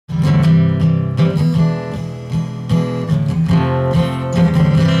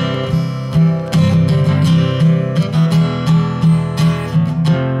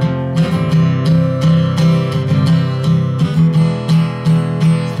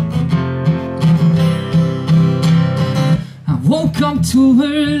up too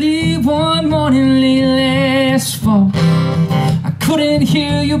early one morning late last fall. I couldn't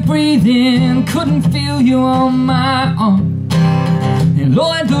hear you breathing, couldn't feel you on my arm. And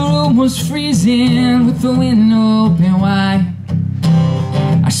Lord, the room was freezing with the window open wide.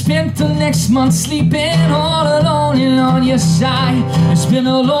 I spent the next month sleeping all alone and on your side. It's been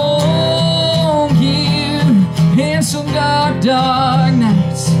a long year and some dark, dark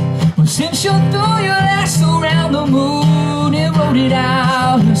nights. Well, since you threw your lasso around the moon and wrote it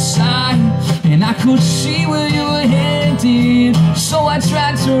out of sight, and I could see where you were headed, so I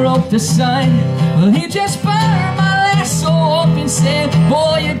tried to rope the sun. Well, he just burned my lasso up and said,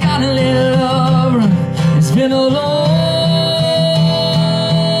 boy, you gotta let love run. It's been a long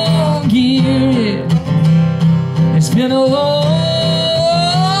year, yeah. It's been a long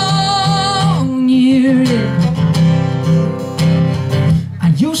year, yeah. I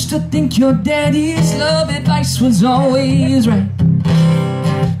used to think your daddy's love advice was always right,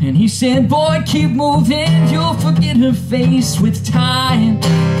 and he said, boy, keep moving, you'll forget her face with time.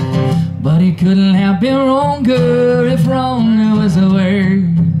 But it couldn't have been wronger if wrong was a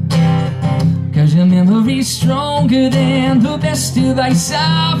word, 'cause your memory's stronger than the best advice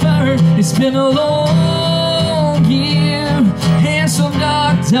I've heard. It's been a long year and some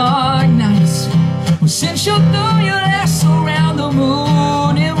dark, dark nights. Well, since you threw your lasso around the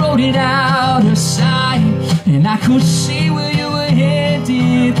moon and wrote it out of sight, and I could see where you were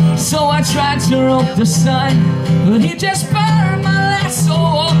headed, so I tried to rope the sun. But he just burned my lasso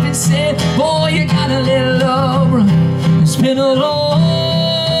up and said, boy, you gotta let love run. It's been a long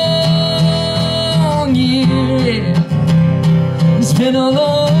year, yeah. It's been a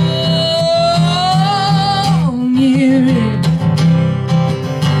long year, yeah.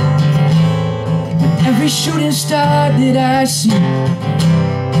 With every shooting star that I see,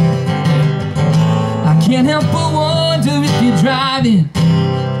 I can't help but wonder if you're driving.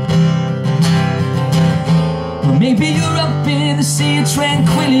 Or maybe you're up in the sea of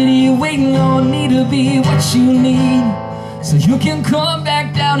tranquility, waiting on me to be what you need, so you can come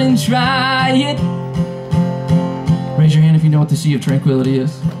back down and try it. Raise your hand if you know what the Sea of Tranquility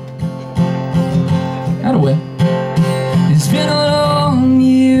is. Out of way. It's been a long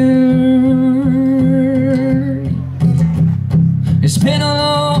year. It's been a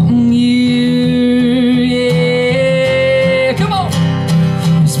long year, yeah. Come on.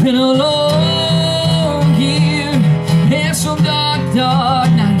 It's been a long year and some dark, dark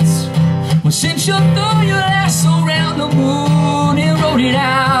nights. Well, since you threw your lasso around the moon and wrote it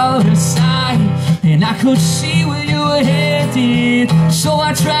out of sight, and I could see where you were headed, so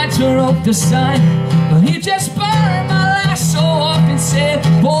I tried to rope the sun. But he just